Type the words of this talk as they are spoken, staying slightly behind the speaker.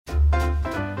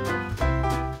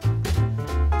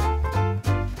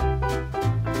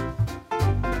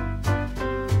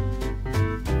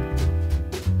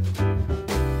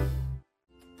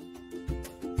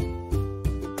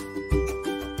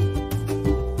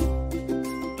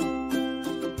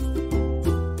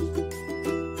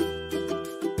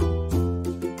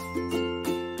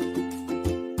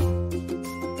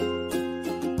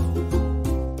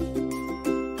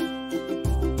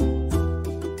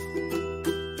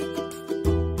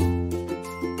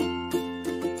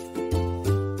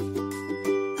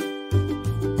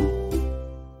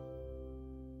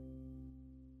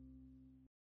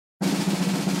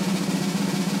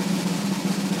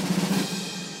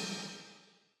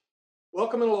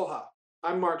Welcome and aloha.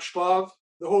 I'm Mark Schlav,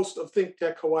 the host of Think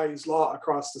Tech Hawaii's Law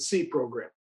Across the Sea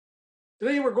program.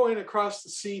 Today we're going across the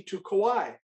sea to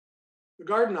Kauai, the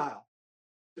Garden Isle,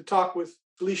 to talk with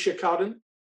Felicia Cowden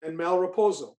and Mel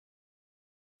Raposo,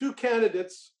 two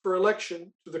candidates for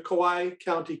election to the Kauai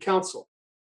County Council.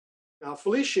 Now,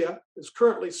 Felicia is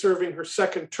currently serving her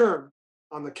second term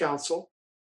on the council,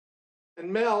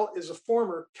 and Mel is a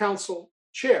former council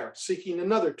chair seeking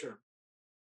another term.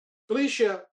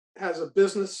 Felicia has a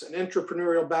business and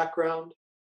entrepreneurial background.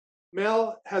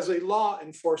 Mel has a law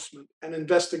enforcement and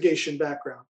investigation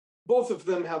background. Both of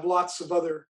them have lots of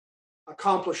other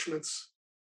accomplishments.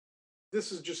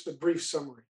 This is just a brief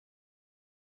summary.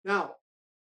 Now,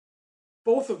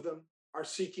 both of them are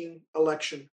seeking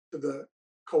election to the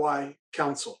Kauai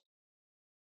Council.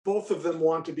 Both of them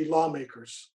want to be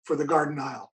lawmakers for the Garden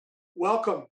Isle.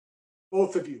 Welcome,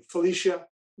 both of you. Felicia,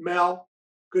 Mel,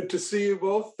 good to see you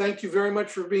both. Thank you very much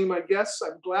for being my guests.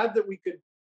 I'm glad that we could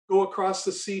go across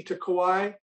the sea to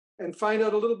Kauai and find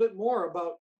out a little bit more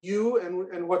about you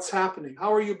and what's happening.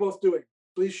 How are you both doing?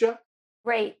 Felicia?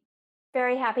 Great.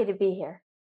 Very happy to be here.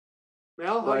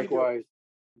 Mel, how are you doing? Likewise,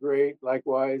 great.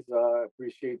 Likewise,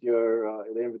 appreciate your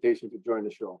the invitation to join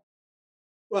the show.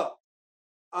 Well,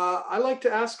 I like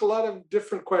to ask a lot of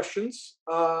different questions.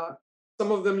 Some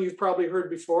of them you've probably heard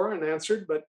before and answered,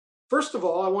 but first of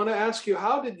all, I want to ask you,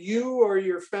 how did you or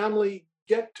your family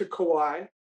get to Kauai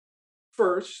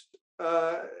first,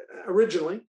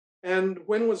 originally, and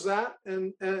when was that,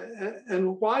 and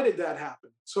why did that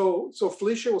happen? So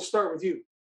Felicia, we'll start with you.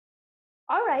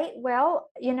 All right. Well,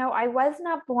 I was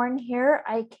not born here.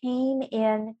 I came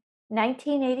in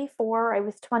 1984. I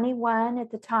was 21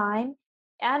 at the time.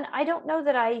 And I don't know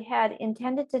that I had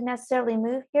intended to necessarily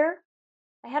move here.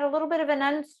 I had a little bit of an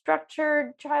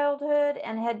unstructured childhood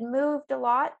and had moved a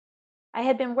lot. I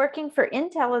had been working for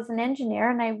Intel as an engineer,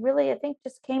 and I think,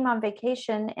 just came on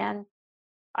vacation. And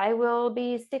I will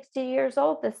be 60 years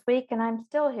old this week, and I'm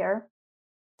still here.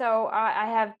 So I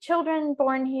have children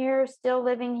born here, still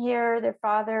living here. Their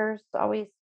fathers always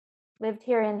lived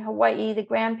here in Hawaii. The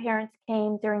grandparents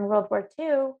came during World War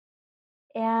II.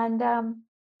 And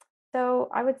so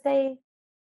I would say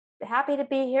happy to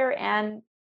be here. And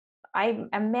I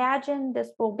imagine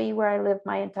this will be where I live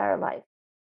my entire life,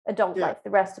 adult Yeah. life, the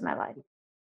rest of my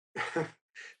life.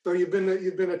 So you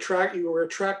were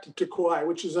attracted to Kauai,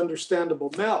 which is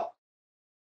understandable. Mel,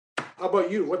 how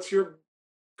about you? What's your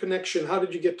connection? How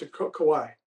did you get to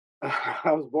Kauai?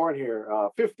 I was born here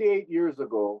 58 years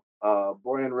ago,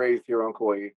 born and raised here on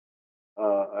Kauai.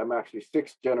 I'm actually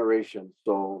sixth generation,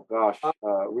 so gosh,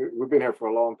 we've been here for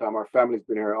a long time. Our family's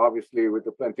been here, obviously, with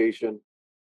the plantation.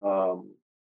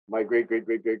 My great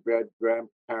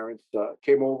grandparents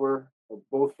came over,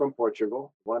 both from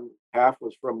Portugal. One half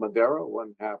was from Madeira,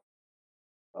 one half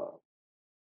uh,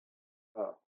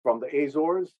 uh, from the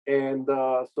Azores, and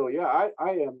so yeah,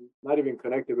 I am not even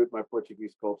connected with my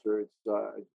Portuguese culture.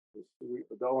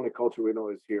 The only culture we know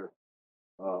is here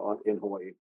in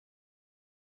Hawaii.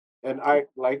 And I,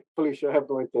 like Felicia, have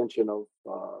no intention of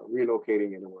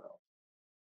relocating anywhere else.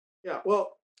 Yeah,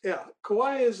 well, yeah,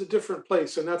 Kauai is a different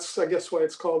place, and that's, I guess, why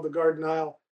it's called the Garden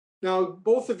Isle. Now,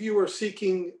 both of you are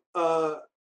seeking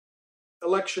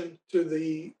election to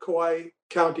the Kauai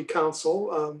County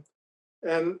Council,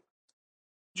 and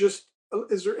just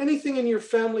is there anything in your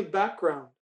family background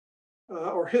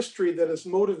or history that has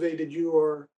motivated you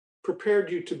or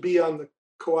prepared you to be on the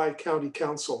Kauai County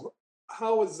Council?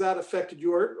 How has that affected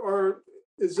you, or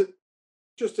is it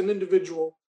just an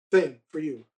individual thing for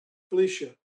you,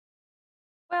 Felicia?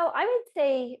 Well, I would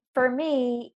say for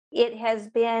me, it has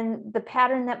been the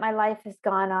pattern that my life has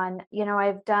gone on.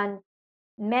 I've done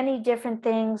many different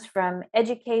things from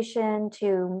education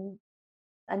to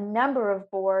a number of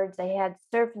boards. I had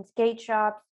surf and skate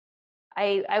shops.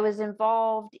 I was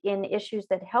involved in issues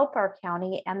that help our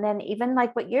county. And then, even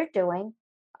like what you're doing,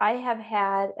 I have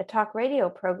had a talk radio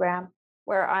program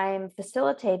where I'm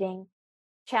facilitating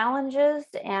challenges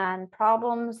and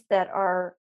problems that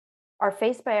are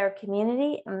faced by our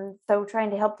community, and so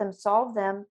trying to help them solve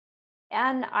them.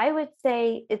 And I would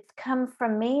say it's come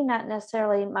from me, not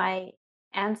necessarily my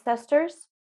ancestors.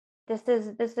 This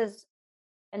is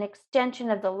an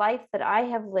extension of the life that I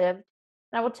have lived.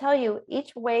 And I will tell you,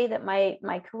 each way that my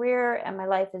career and my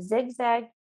life has zigzagged,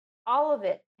 all of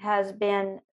it has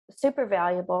been super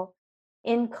valuable,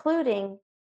 including,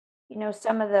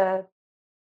 some of the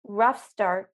rough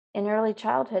start in early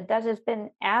childhood. That has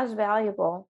been as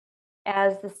valuable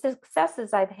as the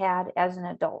successes I've had as an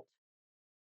adult.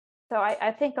 So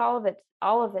I think all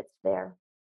of it's there.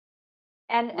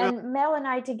 Mel, And Mel and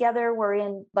I together were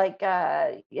in like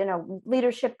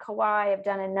leadership Kauai. I've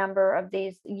done a number of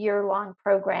these year-long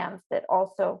programs that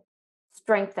also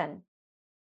strengthen,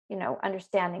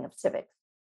 understanding of civics.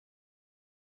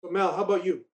 Mel, how about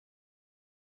you?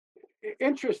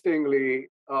 Interestingly,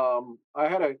 I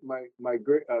had my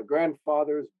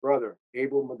grandfather's brother,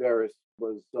 Abel Medeiros,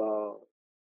 was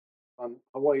on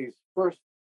Hawaii's first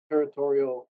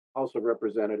territorial House of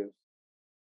Representatives.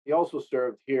 He also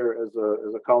served here as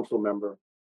a council member.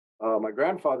 My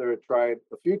grandfather had tried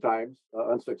a few times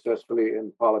unsuccessfully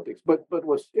in politics, but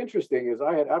what's interesting is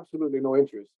I had absolutely no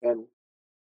interest, and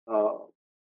uh,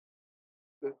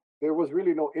 there was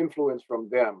really no influence from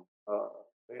them.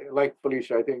 Like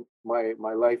Felicia, I think my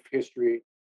life history,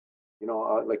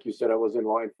 like you said, I was in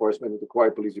law enforcement at the Kauai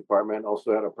Police Department.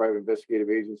 Also had a private investigative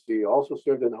agency. Also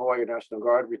served in the Hawaii National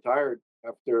Guard. Retired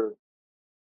after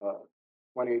uh,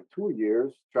 22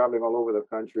 years, traveling all over the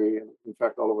country, and in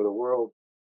fact all over the world.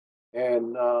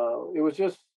 And it was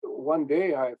just one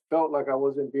day I felt like I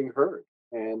wasn't being heard,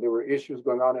 and there were issues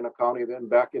going on in the county then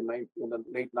back in the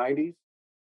late '90s,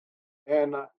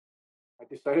 and I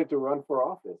decided to run for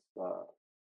office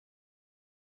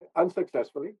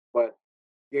unsuccessfully, but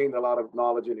gained a lot of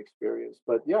knowledge and experience.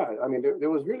 But yeah, I mean, there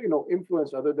was really no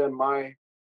influence other than my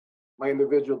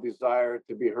individual desire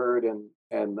to be heard and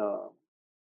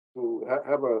to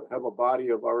have a body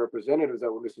of our representatives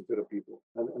that would listen to the people,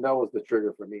 and that was the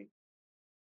trigger for me.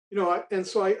 And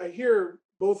so I hear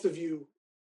both of you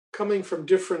coming from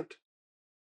different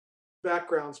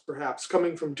backgrounds, perhaps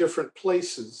coming from different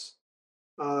places.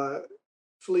 Uh,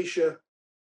 Felicia,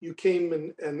 you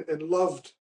came and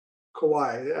loved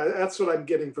Kauai. That's what I'm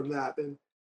getting from that. And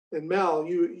Mel,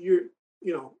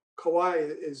 Kauai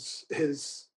is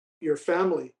your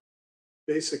family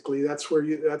basically. That's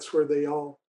where they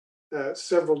all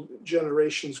several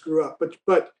generations grew up.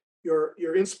 But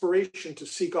your inspiration to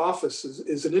seek office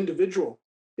is an individual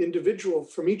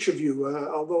from each of you.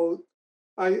 Although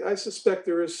I suspect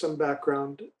there is some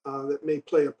background that may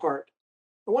play a part.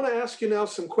 I want to ask you now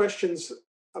some questions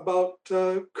about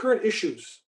current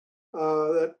issues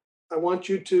that I want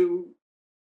you to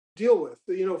deal with.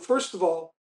 First of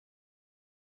all,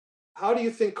 how do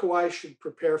you think Kauai should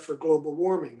prepare for global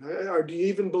warming? Or do you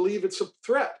even believe it's a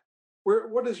threat?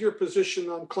 What is your position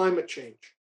on climate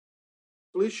change?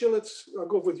 Felicia, I'll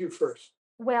go with you first.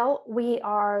 Well, we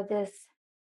are this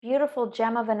beautiful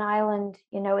gem of an island,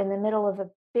 in the middle of a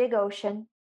big ocean.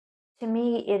 To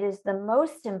me, it is the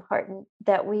most important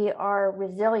that we are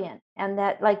resilient, and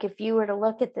that, like, if you were to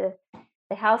look at the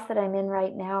house that I'm in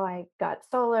right now, I've got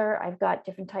solar, I've got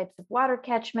different types of water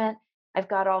catchment, I've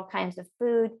got all kinds of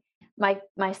food.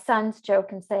 My sons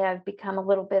joke and say I've become a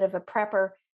little bit of a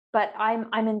prepper, but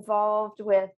I'm involved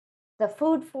with the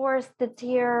food forest that's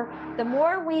here. The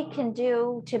more we can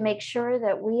do to make sure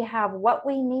that we have what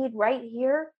we need right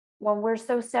here when we're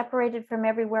so separated from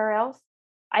everywhere else,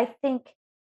 I think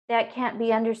that can't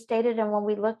be understated. And when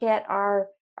we look at our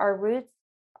roots,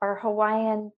 our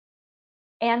Hawaiian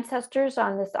ancestors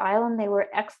on this island, they were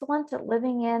excellent at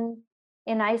living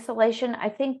in isolation. I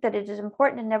think that it is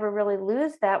important to never really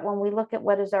lose that when we look at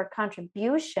what is our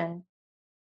contribution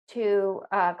to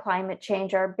climate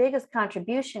change. Our biggest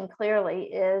contribution clearly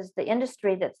is the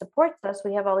industry that supports us.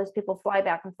 We have all these people fly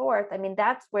back and forth. I mean,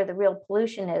 that's where the real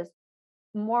pollution is,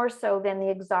 more so than the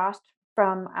exhaust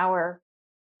from our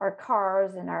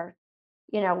cars and our,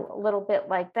 a little bit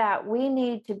like that. We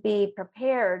need to be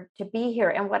prepared to be here.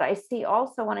 And what I see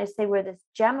also when I say we're this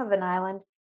gem of an island,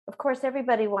 of course,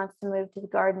 everybody wants to move to the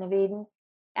Garden of Eden.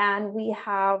 And we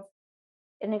have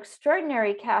an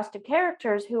extraordinary cast of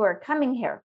characters who are coming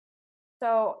here.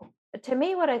 So, to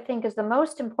me, what I think is the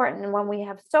most important when we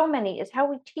have so many is how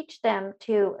we teach them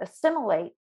to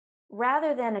assimilate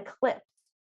rather than eclipse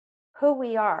who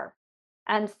we are.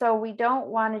 And so we don't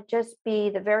want to just be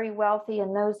the very wealthy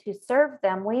and those who serve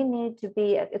them. We need to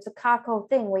be, it's a Kako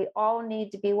thing. We all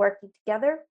need to be working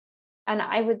together. And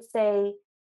I would say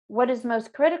what is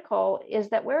most critical is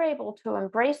that we're able to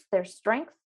embrace their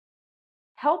strengths,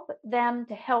 help them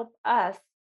to help us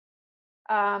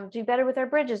do better with our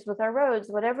bridges, with our roads,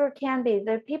 whatever it can be.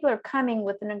 The people are coming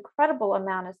with an incredible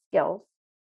amount of skills,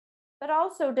 but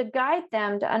also to guide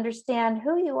them to understand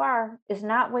who you are is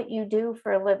not what you do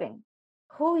for a living.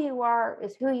 Who you are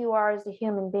is who you are as a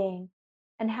human being,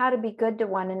 and how to be good to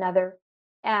one another,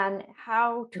 and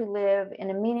how to live in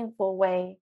a meaningful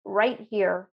way right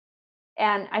here.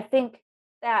 And I think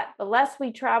that the less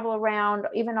we travel around,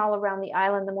 even all around the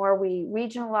island, the more we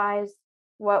regionalize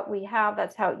what we have.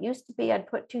 That's how it used to be. I'd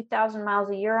put 2,000 miles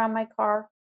a year on my car.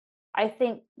 I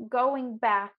think going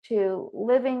back to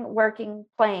living, working,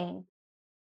 playing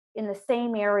in the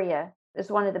same area is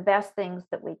one of the best things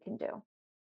that we can do.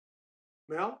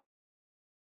 Mel?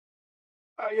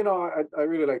 I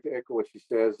really like to echo what she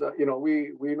says.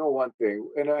 We know one thing,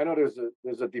 and I know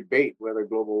there's a debate whether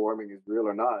global warming is real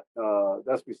or not.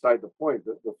 That's beside the point.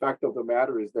 The fact of the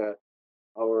matter is that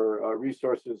our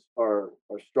resources are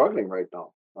struggling right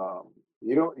now.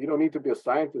 You don't need to be a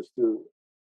scientist to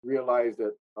realize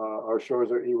that our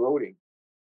shores are eroding,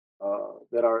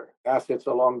 that our assets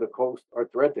along the coast are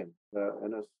threatened,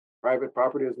 and as private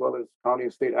property as well as county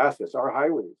and state assets, our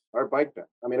highways, our bike paths.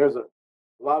 I mean, there's a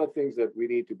lot of things that we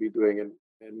need to be doing,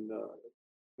 and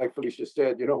like Felicia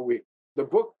said, we the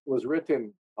book was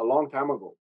written a long time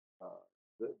ago. Uh,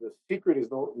 the secret is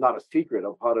not a secret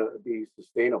of how to be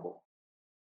sustainable.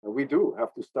 And we do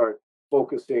have to start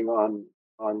focusing on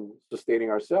sustaining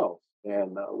ourselves.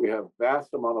 And we have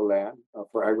vast amount of land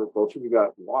for agriculture. We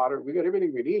got water. We got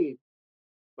everything we need.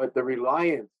 But the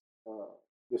reliance, uh,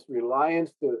 this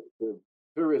reliance to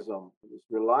tourism, this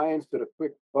reliance to the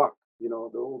quick buck. The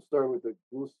old story with the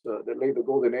goose that laid the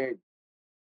golden egg.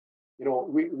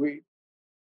 We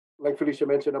like Felicia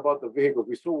mentioned about the vehicles.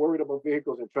 We're so worried about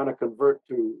vehicles and trying to convert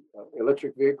to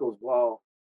electric vehicles while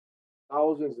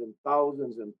thousands and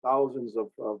thousands and thousands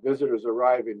of visitors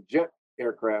arrive in jet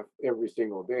aircraft every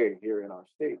single day here in our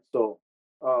state. So,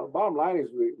 bottom line is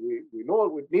we know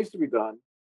what needs to be done.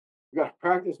 We got to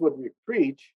practice what we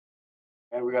preach,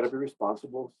 and we got to be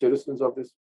responsible citizens of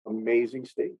this amazing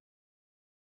state.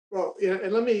 Well, yeah,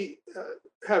 and let me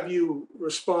have you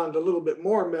respond a little bit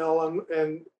more, Mel,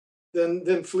 and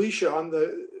then Felicia on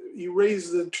you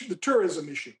raised the tourism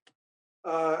issue.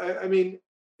 I mean,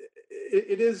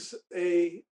 it is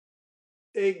a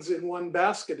eggs in one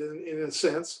basket in a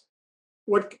sense.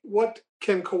 What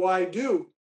can Kauai do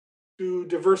to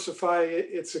diversify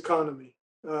its economy?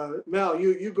 Mel,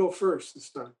 you go first this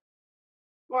time.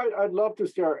 Well, I'd love to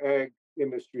see our ag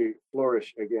industry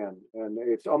flourish again, and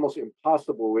it's almost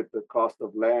impossible with the cost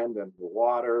of land and the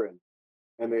water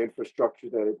and the infrastructure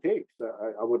that it takes.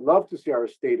 I would love to see our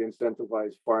state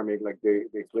incentivize farming like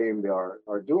they claim they are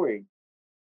doing,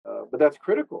 but that's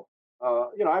critical.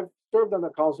 I've served on the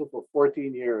council for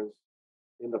 14 years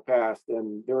in the past,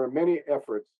 and there are many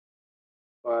efforts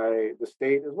by the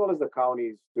state as well as the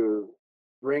counties to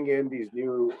bring in these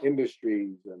new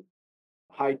industries and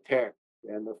high tech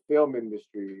and the film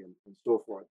industry and so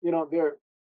forth.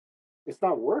 It's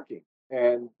not working.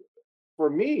 And for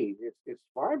me, it's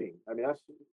farming. I mean,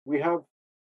 we have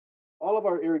all of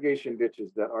our irrigation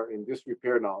ditches that are in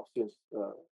disrepair now since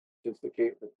the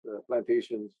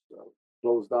plantations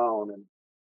closed down, and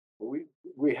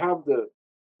we have the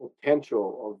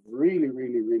potential of really,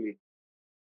 really, really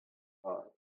uh,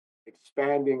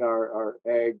 expanding our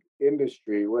ag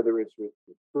industry, whether it's with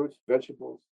fruits,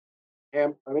 vegetables,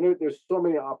 hemp. I mean, there's so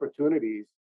many opportunities.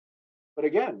 But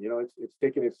again, it's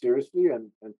taking it seriously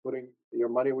and putting your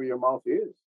money where your mouth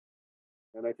is.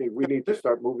 And I think we need to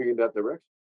start moving in that direction.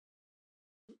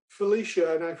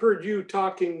 Felicia, and I've heard you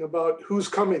talking about who's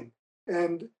coming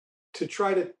and to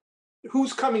try to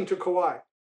who's coming to Kauai.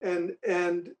 And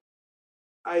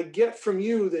I get from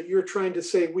you that you're trying to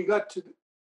say we got to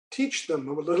teach them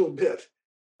a little bit,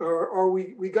 or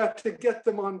we got to get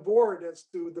them on board as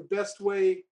to the best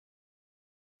way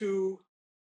to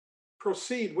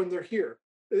proceed when they're here.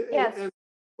 Yes. And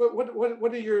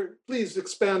what are your, please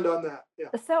expand on that. Yeah.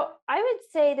 So I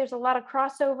would say there's a lot of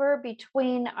crossover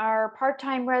between our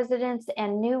part-time residents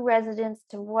and new residents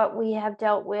to what we have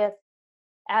dealt with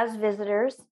as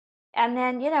visitors. And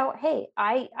then, hey,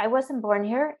 I wasn't born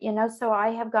here, so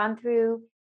I have gone through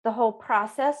the whole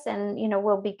process, and,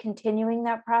 we'll be continuing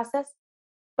that process.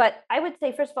 But I would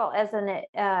say, first of all, as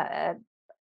a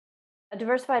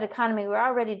diversified economy, we're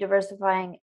already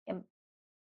diversifying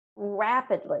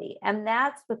rapidly, and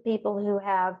that's with people who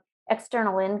have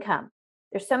external income.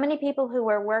 There's so many people who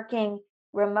are working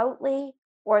remotely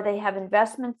or they have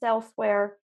investments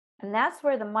elsewhere, and that's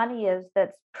where the money is.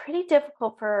 That's pretty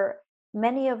difficult for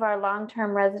many of our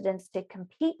long-term residents to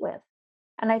compete with.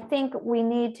 And I think we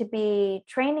need to be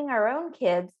training our own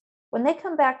kids when they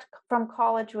come back from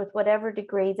college with whatever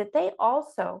degree, that they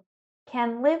also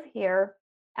can live here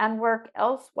and work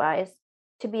elsewise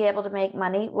to be able to make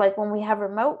money. Like when we have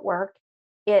remote work,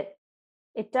 it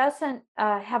doesn't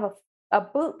have a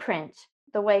boot print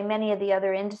the way many of the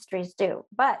other industries do.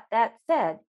 But that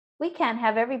said, we can't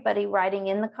have everybody riding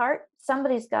in the cart.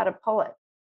 Somebody's got to pull it.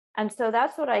 And so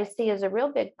that's what I see as a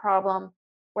real big problem,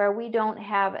 where we don't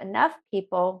have enough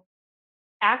people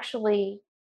actually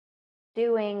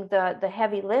doing the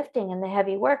heavy lifting and the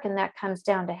heavy work, and that comes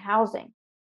down to housing.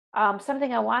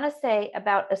 Something I want to say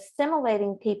about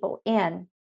assimilating people in.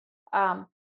 Um,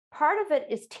 part of it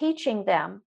is teaching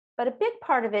them, but a big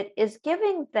part of it is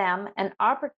giving them an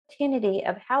opportunity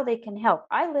of how they can help.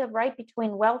 I live right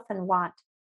between wealth and want.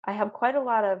 I have quite a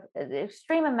lot of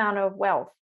extreme amount of wealth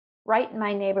right in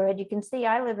my neighborhood. You can see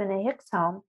I live in a Hicks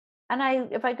home.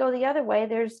 And if I go the other way,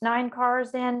 there's 9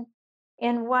 cars in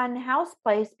one house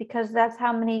place because that's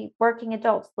how many working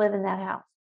adults live in that house.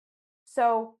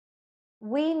 So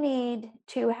we need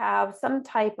to have some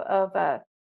type of a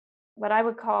what I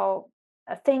would call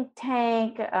a think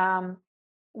tank,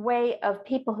 way of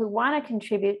people who want to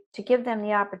contribute to give them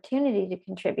the opportunity to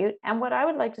contribute. And what I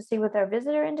would like to see with our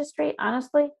visitor industry,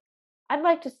 honestly, I'd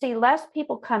like to see less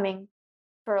people coming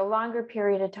for a longer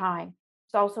period of time.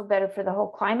 It's also better for the whole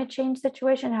climate change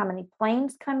situation, how many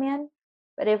planes come in.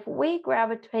 But if we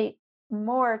gravitate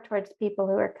more towards people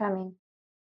who are coming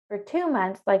for 2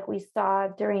 months, like we saw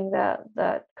during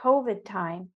the COVID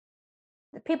time,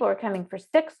 the people are coming for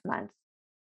 6 months.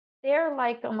 They're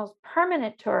like almost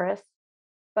permanent tourists,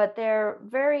 but they're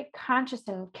very conscious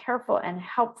and careful and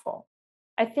helpful.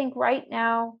 I think right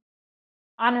now,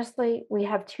 honestly, we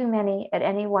have too many at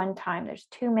any one time. There's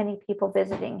too many people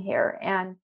visiting here,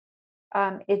 and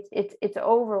it's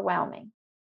overwhelming.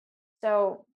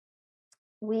 So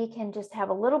we can just have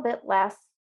a little bit less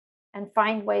and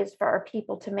find ways for our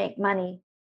people to make money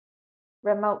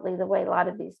remotely the way a lot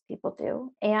of these people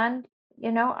do. And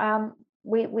you know,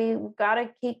 we got to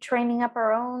keep training up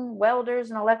our own welders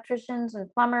and electricians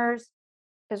and plumbers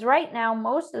because right now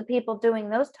most of the people doing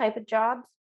those type of jobs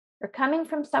are coming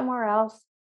from somewhere else.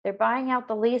 They're buying out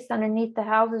the lease underneath the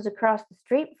houses across the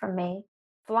street from me,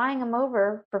 flying them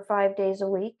over for 5 days a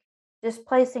week,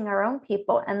 displacing our own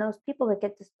people, and those people that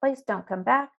get displaced don't come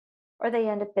back or they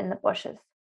end up in the bushes.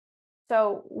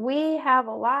 So we have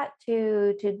a lot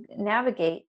to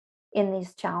navigate in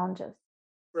these challenges.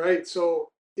 Right.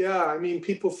 So, yeah, I mean,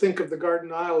 people think of the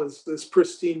Garden Isle as this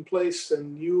pristine place,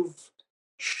 and you've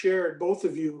shared, both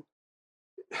of you,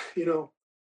 you know,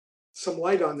 some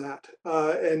light on that.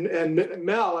 And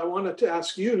Mel, I wanted to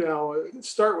ask you now,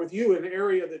 start with you, an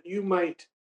area that you might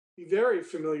be very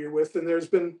familiar with, and there's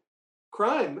been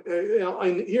crime,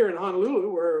 here in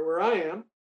Honolulu, where I am,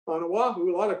 on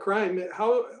Oahu, a lot of crime.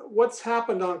 What's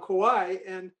happened on Kauai,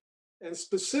 and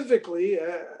specifically,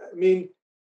 I mean,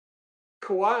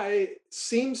 Kauai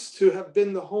seems to have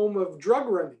been the home of drug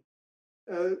running,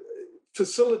 uh,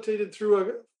 facilitated through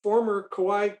a former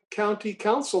Kauai County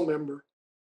Council member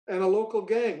and a local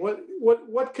gang.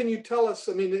 What can you tell us?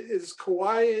 I mean, is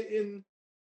Kauai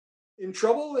in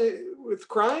trouble with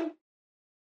crime?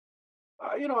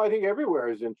 I think everywhere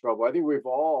is in trouble. I think we've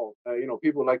all,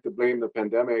 people like to blame the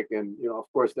pandemic, and of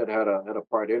course that had a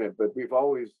part in it. But we've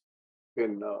always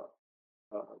been,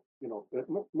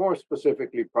 more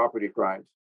specifically, property crimes.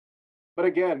 But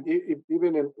again,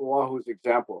 even in Oahu's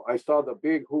example, I saw the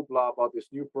big hoopla about this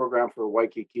new program for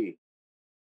Waikiki,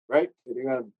 right? They're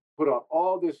going to put on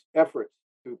all this efforts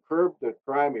to curb the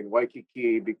crime in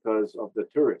Waikiki because of the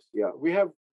tourists. Yeah, we have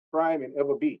crime in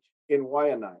Ewa Beach, in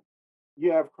Waianae.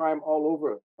 You have crime all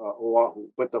over Oahu,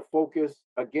 but the focus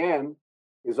again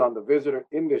is on the visitor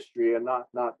industry and not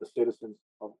the citizens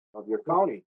of your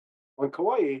county. On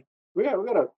Kauai, we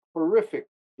got a horrific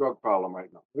drug problem right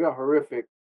now. We got a horrific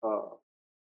uh,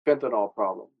 fentanyl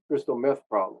problem, crystal meth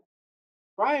problem.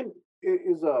 Crime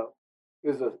is a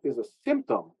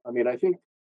symptom. I mean, I think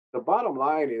the bottom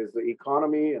line is the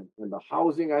economy and the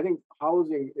housing. I think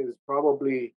housing is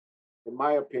probably, in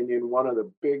my opinion, one of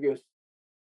the biggest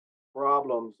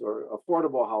problems, or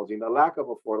affordable housing. The lack of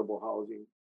affordable housing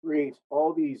creates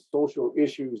all these social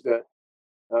issues that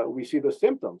we see the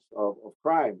symptoms of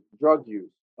crime, drug use,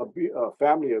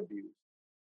 family abuse,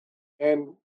 and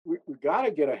we got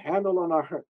to get a handle on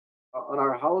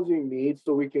our housing needs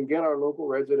so we can get our local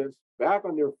residents back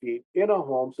on their feet in a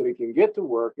home so they can get to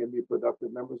work and be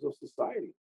productive members of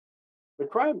society. The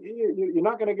crime, you're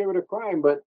not going to get rid of crime,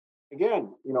 but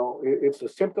again, it's a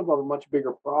symptom of a much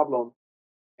bigger problem.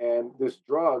 And this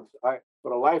drugs, for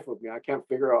the life of me, I can't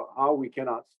figure out how we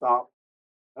cannot stop.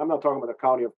 I'm not talking about the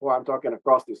county of Hawaii, I'm talking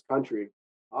across this country,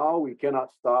 how we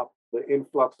cannot stop the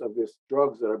influx of this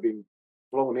drugs that are being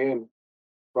flown in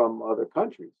from other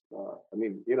countries. I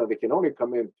mean, they can only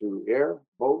come in through air,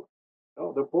 boat,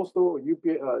 the postal,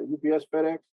 UPS,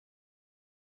 FedEx.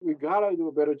 We gotta do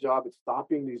a better job at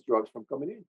stopping these drugs from coming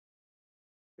in.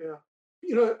 Yeah.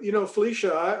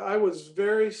 Felicia, I was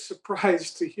very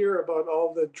surprised to hear about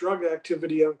all the drug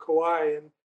activity on Kauai,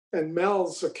 and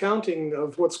Mel's accounting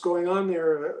of what's going on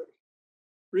there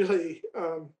really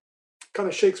kind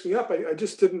of shakes me up. I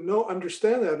just didn't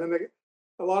understand that. And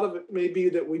a lot of it may be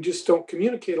that we just don't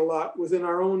communicate a lot within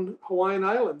our own Hawaiian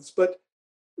Islands. But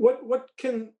what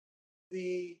can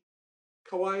the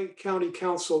Kauai County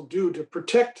Council do to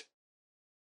protect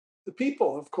the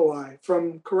people of Kauai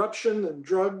from corruption and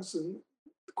drugs and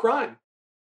crime?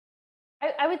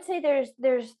 I would say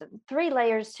there's three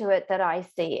layers to it that I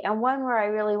see, and one where I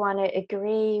really want to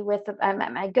agree with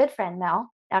my good friend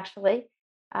Mel, actually,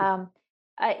 um,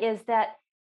 is that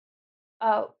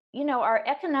our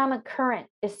economic current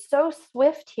is so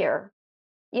swift here.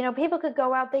 People could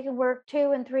go out, they could work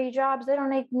 2 and 3 jobs, they don't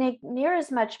make near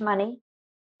as much money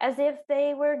as if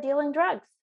they were dealing drugs.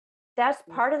 That's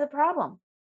part of the problem.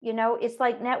 It's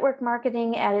like network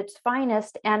marketing at its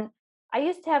finest. And I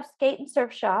used to have skate and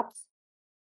surf shops.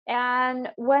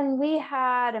 And when we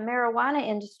had a marijuana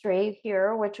industry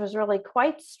here, which was really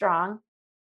quite strong,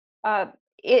 uh,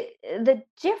 the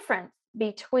difference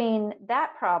between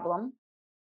that problem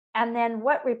and then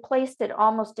what replaced it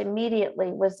almost immediately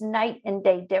was night and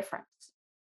day difference.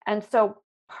 And so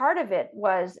part of it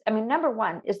was, I mean, number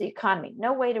one is the economy,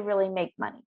 no way to really make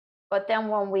money. But then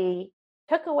when we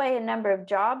took away a number of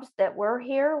jobs that were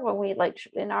here, when we like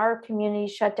in our community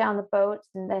shut down the boats,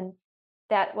 and then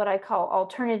that what I call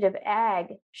alternative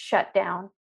ag shut down,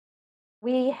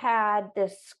 we had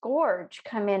this scourge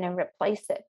come in and replace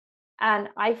it. And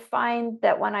I find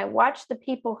that when I watch the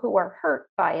people who are hurt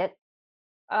by it,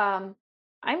 um,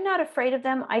 I'm not afraid of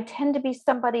them. I tend to be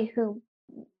somebody who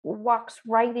walks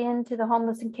right into the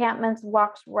homeless encampments,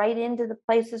 walks right into the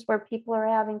places where people are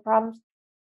having problems.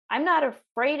 I'm not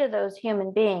afraid of those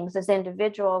human beings as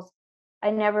individuals.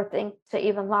 I never think to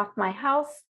even lock my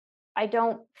house. I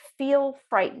don't feel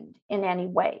frightened in any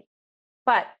way.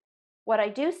 But what I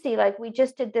do see, like we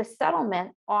just did this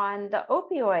settlement on the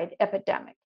opioid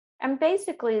epidemic, and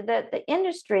basically the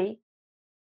industry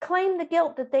claim the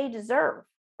guilt that they deserve,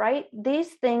 right? These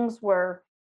things were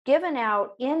given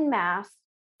out in mass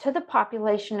to the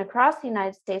population across the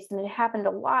United States, and it happened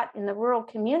a lot in the rural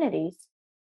communities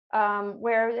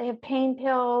where they have pain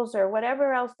pills or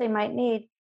whatever else they might need,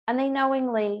 and they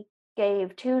knowingly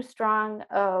gave too strong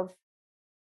of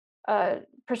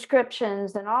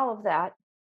prescriptions and all of that,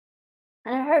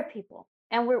 and it hurt people.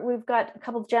 And we've got a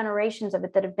couple of generations of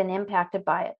it that have been impacted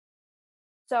by it.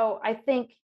 So I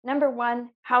think number one,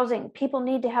 housing. People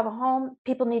need to have a home.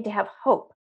 People need to have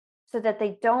hope so that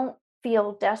they don't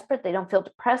feel desperate, they don't feel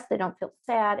depressed, they don't feel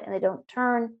sad, and they don't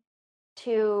turn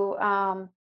to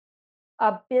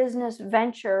a business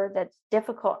venture that's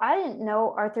difficult. I didn't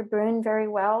know Arthur Brune very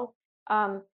well.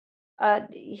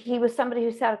 He was somebody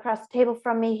who sat across the table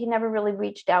from me. He never really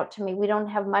reached out to me. We don't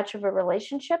have much of a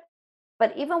relationship.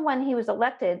 But even when he was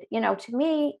elected, to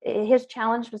me, his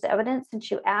challenge was evident since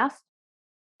you asked.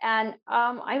 And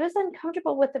I was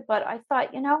uncomfortable with it, but I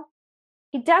thought,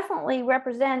 he definitely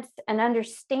represents an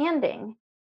understanding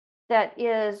that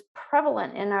is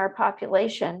prevalent in our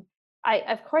population.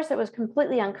 Of course, I was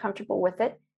completely uncomfortable with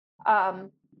it.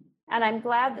 Um, and I'm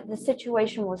glad that the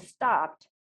situation was stopped.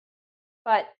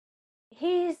 But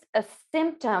he's a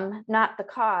symptom, not the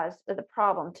cause of the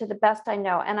problem, to the best I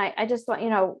know. And I just want,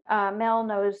 Mel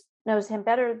knows him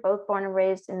better, both born and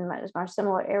raised in more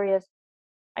similar areas.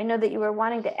 I know that you were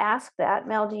wanting to ask that.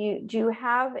 Mel, do you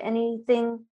have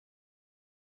anything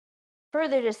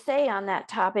further to say on that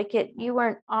topic? You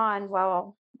weren't on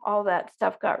while all that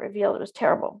stuff got revealed. It was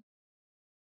terrible.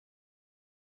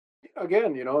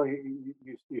 Again, you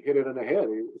hit it on the head.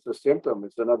 It's a symptom.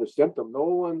 It's another symptom. No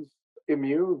one's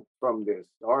immune from this.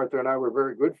 Arthur and I were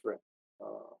very good friends.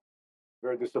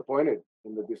 Very disappointed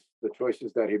in the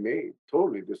choices that he made.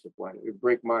 Totally disappointed. It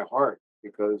break my heart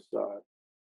because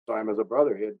saw him as a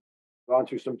brother. He had gone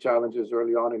through some challenges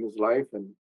early on in his life, and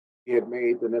he had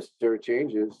made the necessary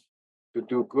changes to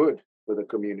do good for the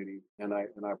community, and I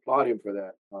applaud him for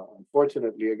that.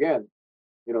 Unfortunately, again,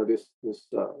 this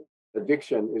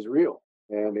addiction is real,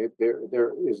 and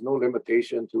there is no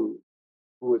limitation to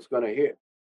who it's going to hit,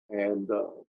 and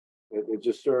it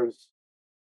just serves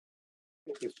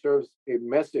a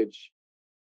message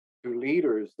to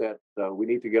leaders that we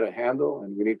need to get a handle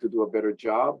and we need to do a better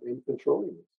job in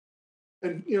controlling this.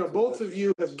 And both of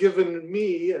you have given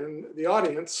me and the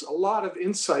audience a lot of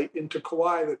insight into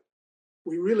Kauai that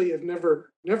we really have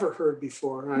never heard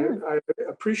before. And I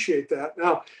appreciate that.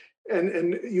 Now,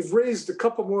 and you've raised a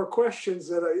couple more questions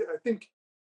that I think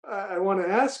I want to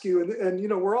ask you. And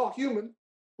we're all human.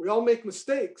 We all make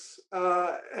mistakes.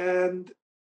 And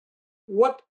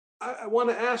what I want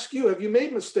to ask you: have you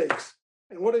made mistakes?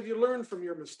 And what have you learned from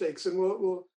your mistakes? And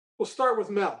we'll start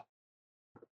with Mel.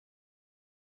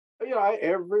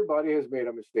 Everybody has made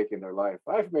a mistake in their life.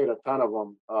 I've made a ton of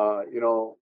them.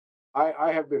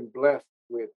 I have been blessed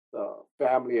with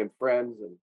family and friends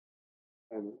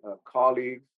and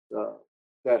colleagues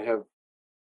that have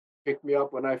picked me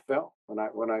up when I fell,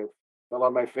 when I fell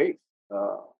on my face.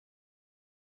 Uh,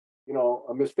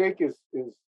 a mistake is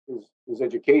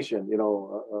education.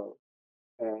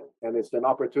 And it's an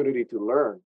opportunity to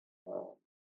learn uh,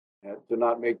 and to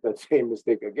not make that same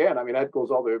mistake again. I mean, that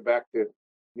goes all the way back to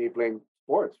me playing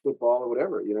sports, football or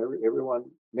whatever. Everyone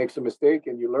makes a mistake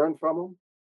and you learn from them.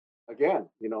 Again,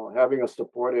 having a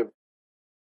supportive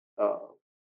uh,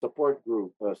 support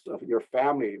group of your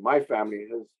family. My family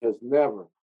has never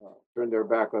turned their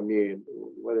back on me,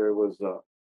 whether it was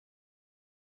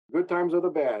good times or the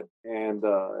bad, and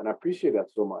I appreciate that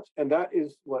so much. And that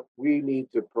is what we need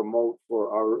to promote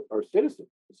for our citizens,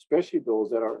 especially those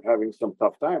that are having some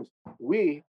tough times.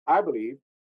 We, I believe,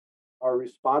 are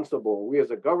responsible. We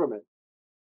as a government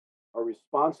are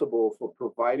responsible for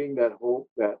providing that hope,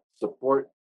 that support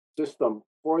system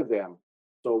for them,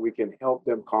 so we can help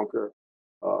them conquer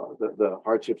the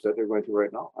hardships that they're going through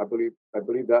right now. I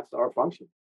believe that's our function.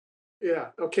 Yeah.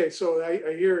 Okay. So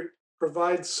I hear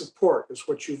provide support is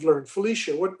what you've learned.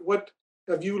 Felicia, what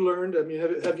have you learned? I mean,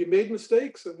 have you made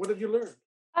mistakes, and what have you learned?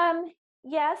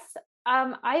 Yes,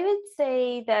 I would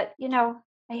say that,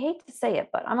 I hate to say it,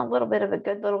 but I'm a little bit of a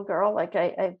good little girl. Like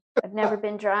I've never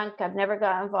been drunk. I've never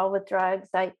got involved with drugs.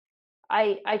 I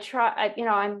try,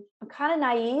 I'm kind of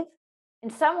naive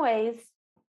in some ways.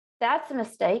 That's a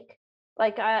mistake.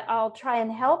 Like I'll try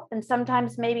and help, and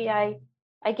sometimes maybe I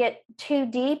get too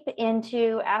deep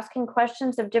into asking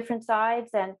questions of different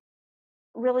sides and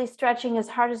really stretching as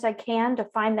hard as I can to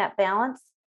find that balance.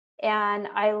 And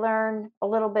I learn a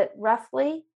little bit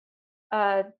roughly,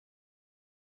 uh,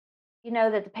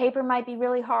 that the paper might be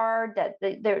really hard,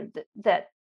 that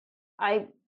I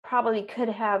probably could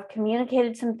have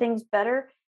communicated some things better.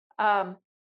 Um,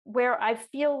 where I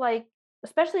feel like,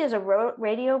 especially as a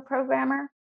radio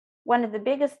programmer, one of the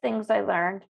biggest things I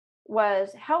learned was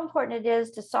how important it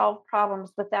is to solve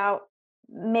problems without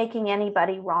making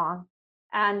anybody wrong.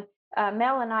 And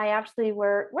Mel and I actually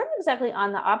weren't exactly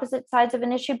on the opposite sides of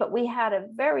an issue, but we had a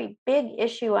very big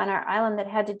issue on our island that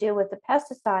had to do with the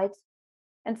pesticides.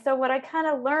 And so what I kind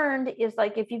of learned is,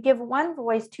 like, if you give one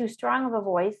voice too strong of a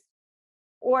voice,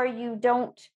 or you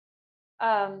don't,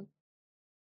 um,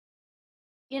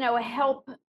 help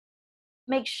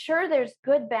make sure there's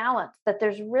good balance, that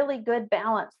there's really good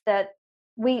balance, that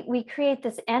we create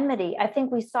this enmity. I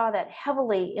think we saw that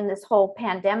heavily in this whole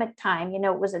pandemic time.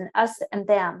 It was an us and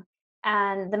them,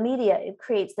 and the media, it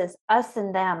creates this us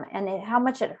and them, and how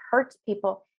much it hurts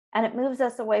people, and it moves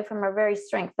us away from our very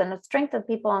strength. And the strength of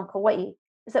people on Kauai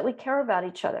is that we care about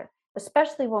each other,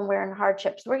 especially when we're in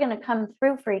hardships. We're going to come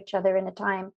through for each other in a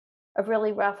time of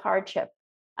really rough hardship.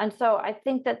 And so I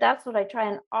think that that's what I try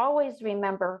and always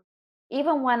remember,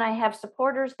 even when I have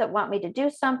supporters that want me to do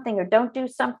something or don't do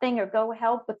something or go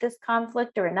help with this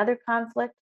conflict or another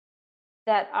conflict,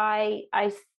 that I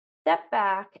step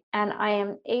back and I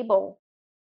am able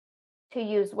to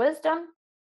use wisdom,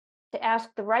 to ask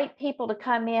the right people to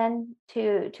come in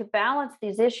to balance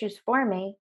these issues for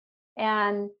me,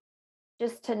 and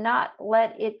just to not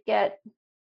let it get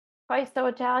quite so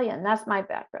Italian. That's my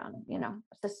background,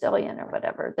 Sicilian or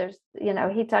whatever. There's,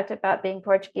 he talked about being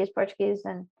Portuguese,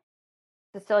 and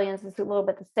Sicilians is a little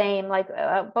bit the same. Like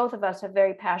both of us have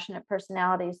very passionate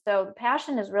personalities. So the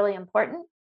passion is really important,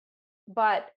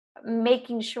 but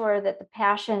making sure that the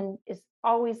passion is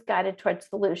always guided towards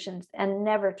solutions and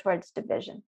never towards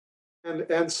division.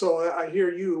 And so I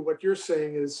hear you. What you're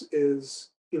saying is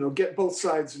get both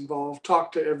sides involved,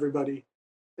 talk to everybody,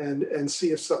 and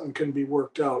see if something can be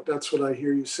worked out. That's what I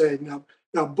hear you saying.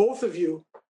 Now both of you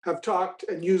have talked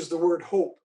and used the word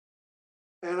hope.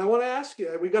 And I want to ask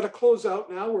you, we got to close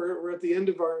out now. We're at the end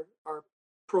of our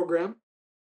program.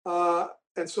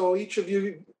 And so each of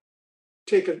you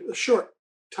take a short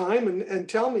time and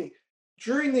tell me,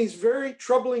 during these very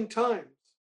troubling times,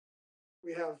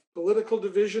 we have political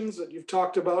divisions that you've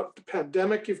talked about, the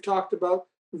pandemic you've talked about,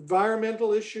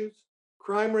 environmental issues,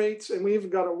 crime rates, and we even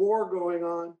got a war going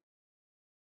on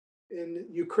in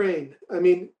Ukraine. I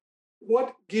mean,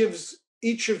 what gives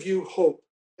each of you hope?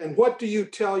 And what do you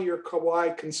tell your Kauai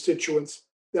constituents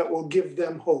that will give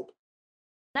them hope?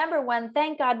 Number one,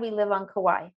 thank God we live on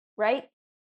Kauai, right?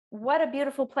 What a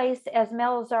beautiful place. As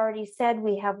Mel has already said,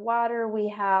 we have water, we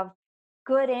have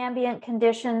good ambient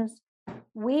conditions.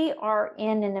 We are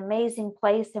in an amazing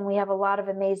place, and we have a lot of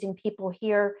amazing people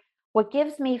here. What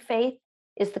gives me faith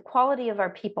is the quality of our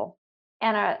people,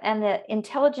 and the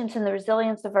intelligence and the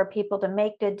resilience of our people to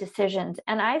make good decisions.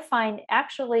 And I find,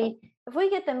 actually, if we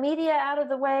get the media out of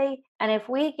the way, and if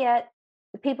we get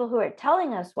the people who are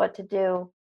telling us what to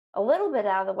do a little bit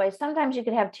out of the way, sometimes you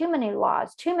could have too many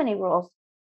laws, too many rules.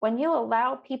 When you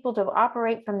allow people to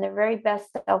operate from their very best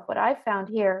self, what I've found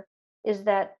here is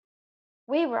that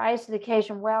we rise to the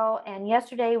occasion well. And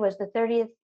yesterday was the 30th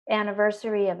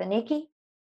anniversary of Aniki.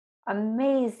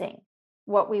 Amazing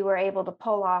what we were able to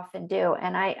pull off and do.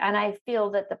 And I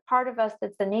feel that the part of us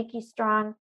that's Aniki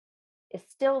strong is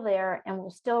still there and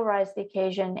will still rise to the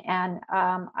occasion. And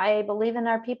I believe in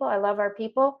our people. I love our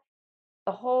people.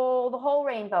 The whole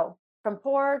rainbow, from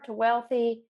poor to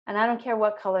wealthy, and I don't care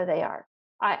what color they are.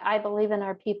 I believe in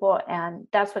our people, and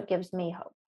that's what gives me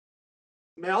hope.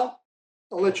 Mel,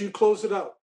 I'll let you close it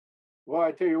out. Well,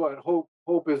 I tell you what,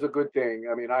 hope is a good thing.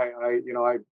 I mean,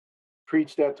 I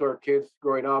preach that to our kids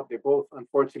growing up. They both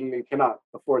unfortunately cannot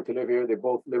afford to live here. They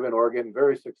both live in Oregon,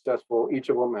 very successful. Each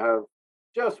of them have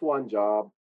just one job,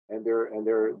 and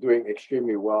they're doing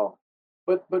extremely well.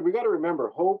 But we got to remember,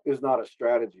 hope is not a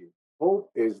strategy. Hope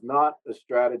is not a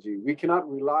strategy. We cannot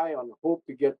rely on hope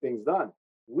to get things done.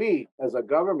 We, as a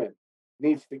government,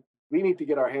 we need to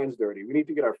get our hands dirty. We need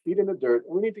to get our feet in the dirt,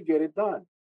 and we need to get it done.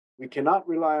 We cannot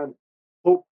rely on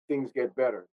hope things get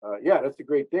better. Yeah, that's a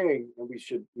great thing, and we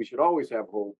should always have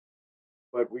hope.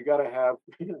 But we gotta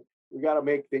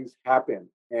make things happen.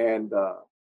 And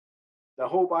the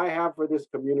hope I have for this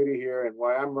community here, and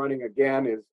why I'm running again,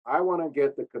 is I want to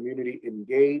get the community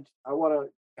engaged. I want to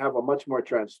have a much more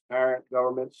transparent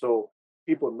government, so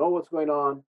people know what's going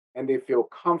on and they feel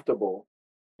comfortable,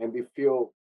 and they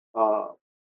feel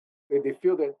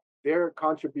that their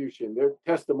contribution, their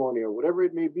testimony, or whatever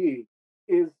it may be,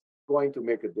 is going to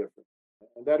make a difference.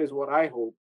 And that is what I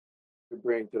hope to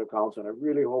bring to the council. And I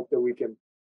really hope that we can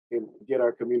get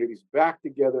our communities back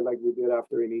together like we did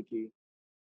after Iniki.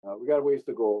 We got a ways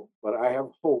to go, but I have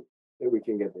hope that we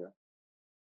can get there.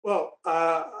 Well,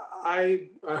 I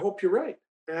hope you're right,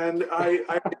 and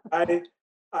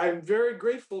I'm very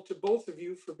grateful to both of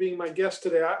you for being my guest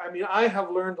today. I mean, I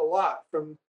have learned a lot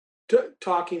from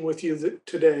talking with you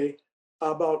today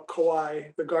about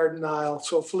Kauai, the Garden Isle.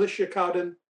 So Felicia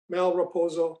Cowden, Mel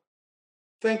Raposo,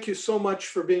 thank you so much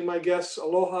for being my guests.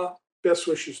 Aloha. Best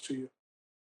wishes to you.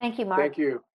 Thank you, Mark. Thank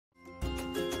you.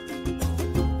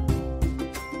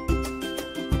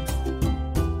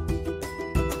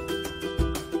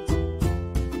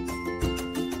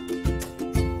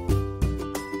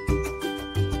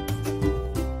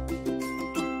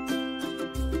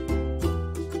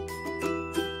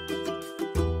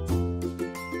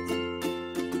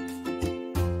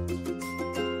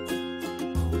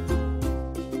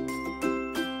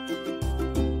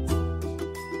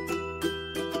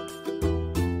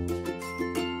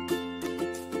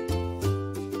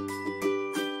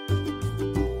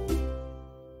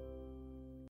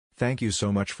 Thank you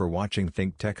so much for watching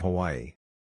Think Tech Hawaii.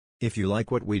 If you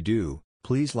like what we do,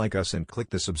 please like us and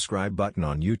click the subscribe button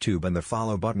on YouTube and the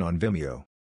follow button on Vimeo.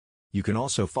 You can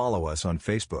also follow us on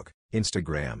Facebook,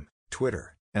 Instagram,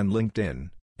 Twitter, and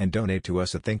LinkedIn, and donate to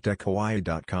us at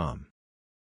thinktechhawaii.com.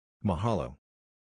 Mahalo.